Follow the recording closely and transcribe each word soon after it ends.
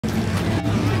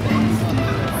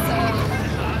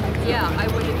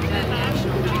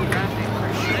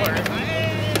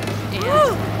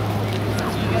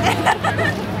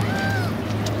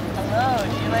Hello,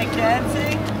 do you like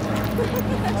dancing?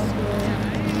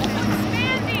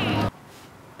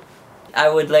 I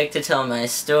would like to tell my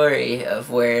story of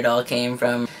where it all came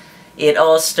from. It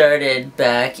all started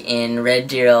back in Red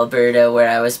Deer, Alberta, where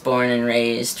I was born and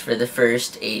raised for the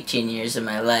first 18 years of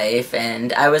my life,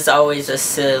 and I was always a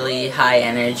silly,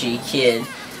 high-energy kid.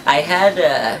 I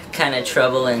had kind of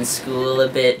trouble in school a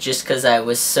bit just because I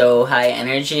was so high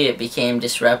energy. It became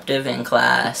disruptive in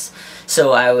class,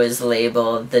 so I was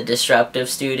labeled the disruptive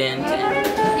student.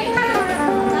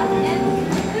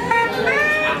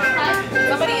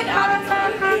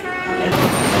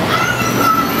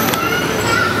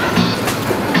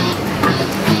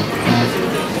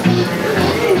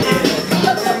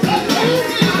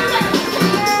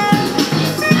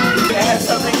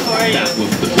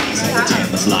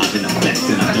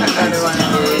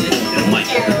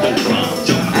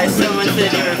 As someone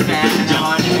said you're a fan, I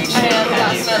want to make sure. I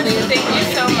am definitely. Thank you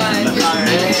so much.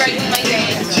 It's brightening my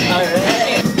day.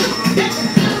 Alright.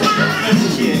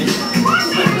 Cheers.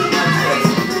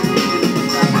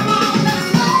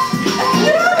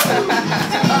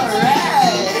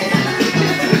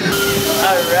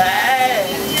 Alright.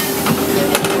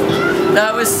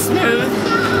 That was smooth.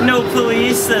 No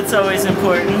police, that's always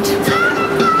important.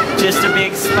 Just a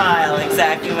big smile,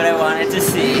 exactly what I wanted to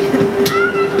see.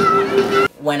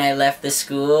 When I left the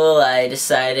school, I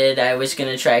decided I was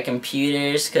going to try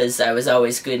computers because I was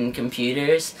always good in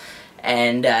computers,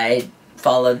 and I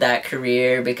followed that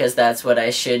career because that's what I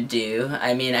should do.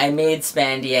 I mean, I made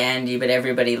Spandy Andy, but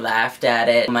everybody laughed at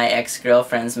it. My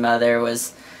ex-girlfriend's mother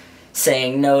was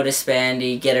saying no to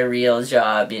Spandy, get a real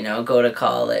job, you know, go to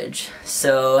college.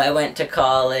 So I went to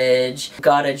college,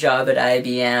 got a job at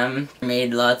IBM,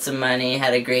 made lots of money,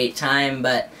 had a great time,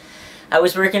 but I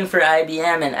was working for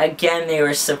IBM and again they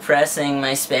were suppressing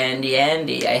my Spandy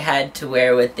Andy. I had to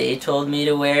wear what they told me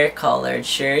to wear, collared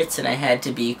shirts, and I had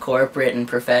to be corporate and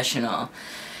professional.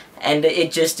 And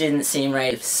it just didn't seem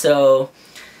right. So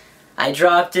I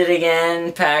dropped it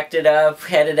again, packed it up,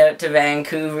 headed out to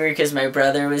Vancouver because my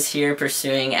brother was here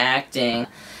pursuing acting.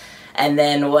 And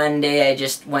then one day I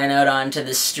just went out onto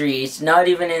the street, not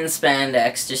even in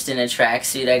spandex, just in a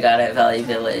tracksuit I got at Valley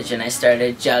Village, and I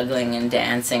started juggling and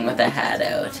dancing with a hat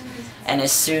out. And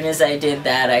as soon as I did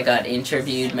that, I got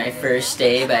interviewed my first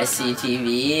day by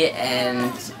CTV,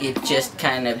 and it just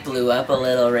kind of blew up a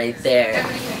little right there.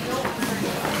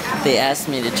 They asked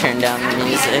me to turn down the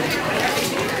music.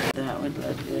 That would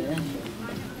look good.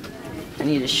 I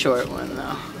need a short one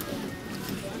though.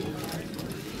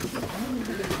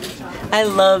 I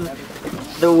love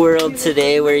the world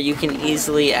today where you can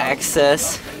easily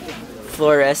access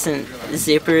fluorescent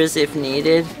zippers if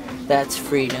needed. That's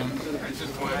freedom.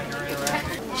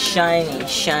 Shiny,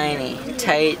 shiny,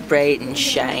 tight, bright, and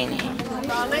shiny.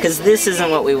 Because this isn't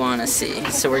what we want to see,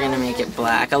 so we're going to make it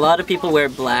black. A lot of people wear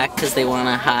black because they want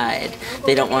to hide.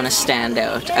 They don't want to stand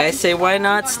out. I say, why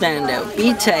not stand out?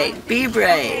 Be tight, be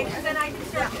bright.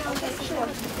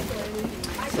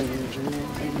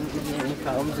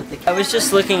 I was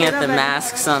just looking at the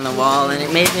masks on the wall and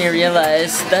it made me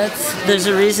realize there's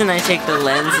a reason I take the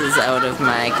lenses out of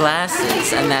my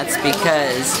glasses, and that's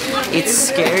because it's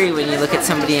scary when you look at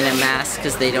somebody in a mask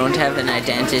because they don't have an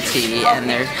identity and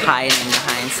they're hiding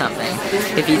behind something.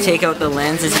 If you take out the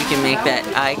lenses, you can make that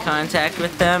eye contact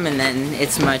with them, and then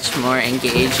it's much more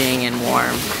engaging and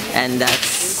warm, and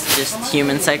that's just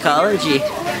human psychology.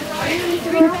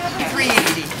 380.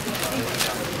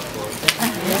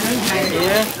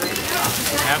 Yeah.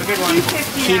 Have a good one.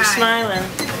 Keep smiling.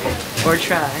 Or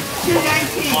try.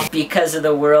 Because of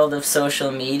the world of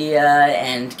social media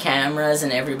and cameras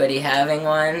and everybody having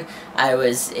one, I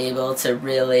was able to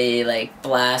really like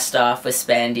blast off with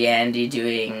Spandy Andy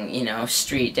doing, you know,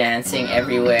 street dancing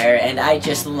everywhere, and I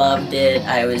just loved it.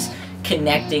 I was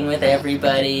connecting with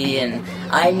everybody, and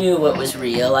I knew what was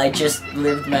real. I just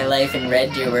lived my life in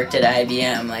Red Deer, worked at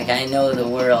IBM, like I know the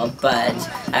world, but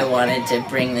I wanted to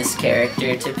bring this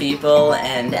character to people,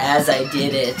 and as I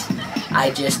did it, I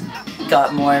just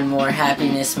got more and more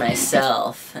happiness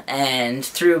myself, and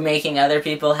through making other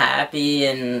people happy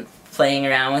and playing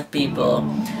around with people,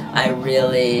 I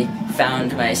really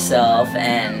found myself,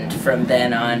 and from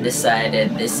then on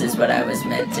decided this is what I was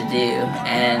meant to do,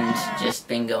 and just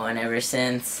been going ever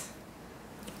since.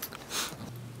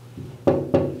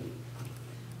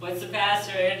 What's the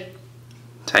password?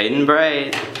 Tight and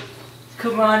bright.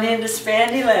 Come on into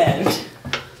Spandyland.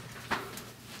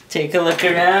 Take a look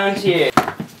around here.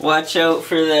 Watch out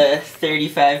for the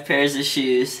 35 pairs of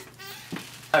shoes.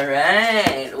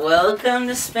 Alright, welcome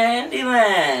to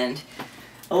Spandyland.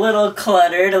 A little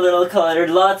cluttered,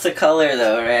 lots of color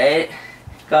though, right?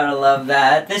 Gotta love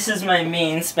that. This is my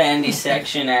main Spandy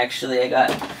section actually. I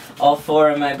got all 4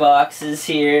 of my boxes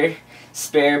here,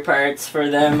 spare parts for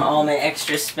them, all my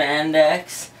extra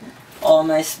spandex, all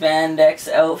my spandex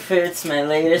outfits, my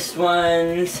latest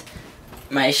ones,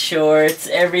 my shorts,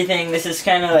 everything. This is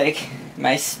kind of like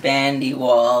my Spandy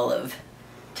wall of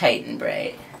tight and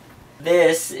bright.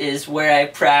 This is where I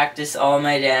practice all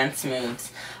my dance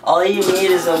moves. All you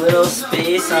need is a little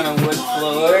space on a wood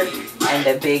floor and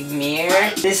a big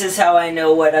mirror. This is how I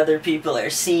know what other people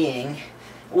are seeing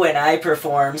when I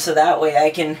perform, so that way I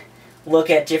can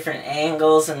look at different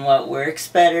angles and what works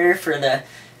better for the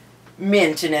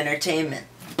mint and entertainment.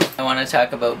 I want to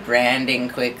talk about branding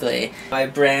quickly. I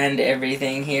brand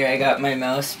everything here. I got my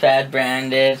mouse pad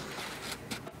branded,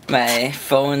 my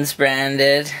phone's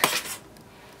branded,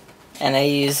 and I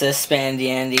use a Spandy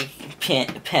Andy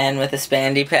pen with a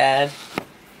Spandy pad.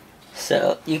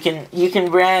 So you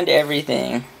can brand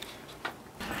everything.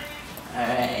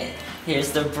 Alright,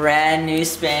 here's the brand new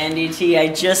Spandy tee.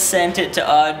 I just sent it to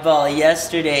Oddball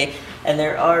yesterday, and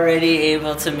they're already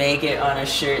able to make it on a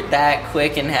shirt that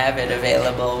quick and have it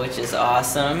available, which is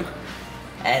awesome.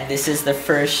 And this is the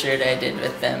first shirt I did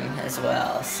with them as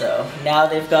well. So now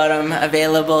they've got them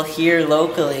available here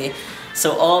locally.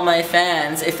 So all my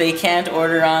fans, if they can't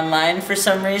order online for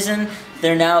some reason,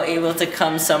 they're now able to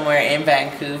come somewhere in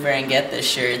Vancouver and get the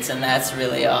shirts, and that's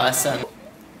really awesome.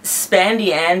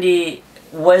 Spandy Andy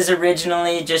was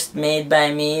originally just made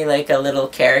by me, like a little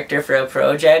character for a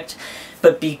project,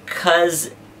 but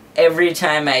because every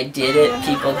time I did it,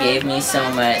 people gave me so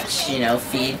much, you know,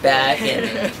 feedback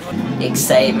and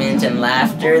excitement and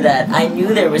laughter that I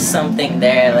knew there was something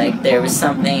there, like there was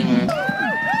something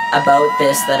about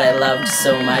this that I loved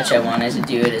so much I wanted to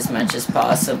do it as much as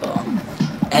possible.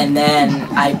 And then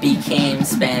I became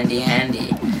Spandy Andy.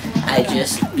 I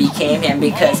just became him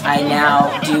because I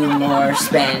now do more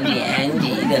Spandy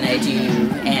Andy than I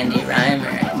do Andy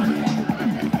Reimer.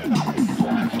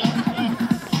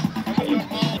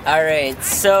 Alright,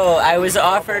 so I was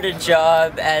offered a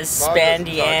job as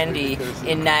Spandy Andy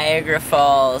in Niagara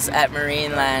Falls at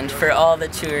Marineland for all the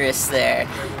tourists there.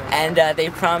 And they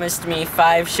promised me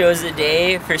 5 shows a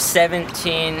day for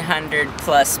 1,700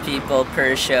 plus people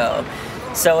per show.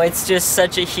 So it's just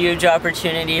such a huge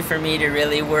opportunity for me to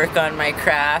really work on my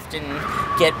craft and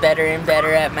get better and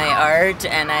better at my art,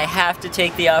 and I have to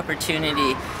take the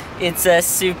opportunity. It's a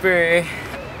super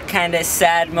kind of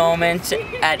sad moment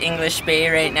at English Bay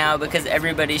right now because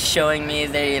everybody's showing me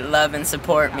they love and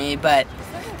support me, but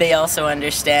they also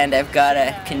understand I've got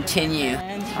to continue.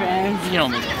 You know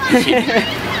me.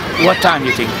 What time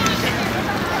you think?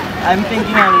 I'm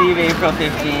thinking I'll leave April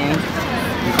 15th.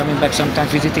 You coming back sometime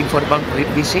visiting for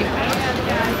BC?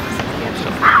 So,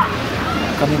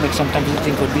 coming back sometime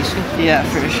visiting for BC? Yeah,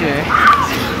 for sure.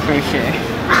 For sure.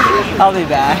 I'll be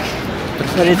back.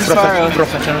 But it's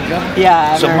professional job?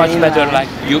 Yeah, so much better like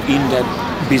you in the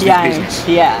business.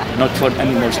 Yeah. Not for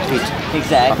animal street.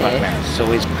 Exactly. Apartment.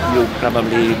 So it's you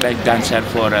probably back dancer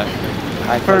for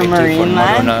high quality for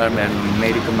Marineland and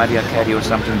maybe Maria Carey or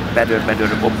something better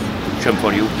option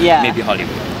for you. Yeah. Maybe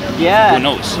Hollywood. Yeah. Who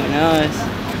knows? Who knows?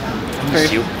 I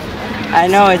miss you. I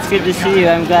know, it's good to see you.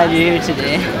 I'm glad you're here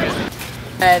today.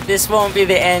 This won't be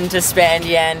the end to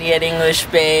Spandy Andy at English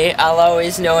Bay. I'll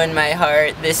always know in my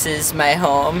heart this is my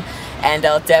home, and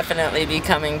I'll definitely be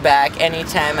coming back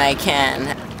anytime I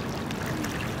can.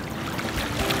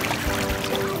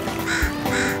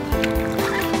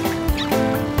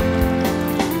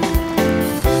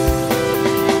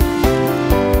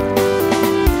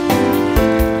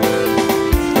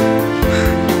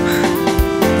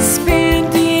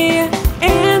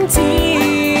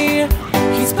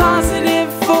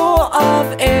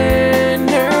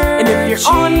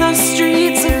 On the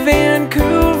streets of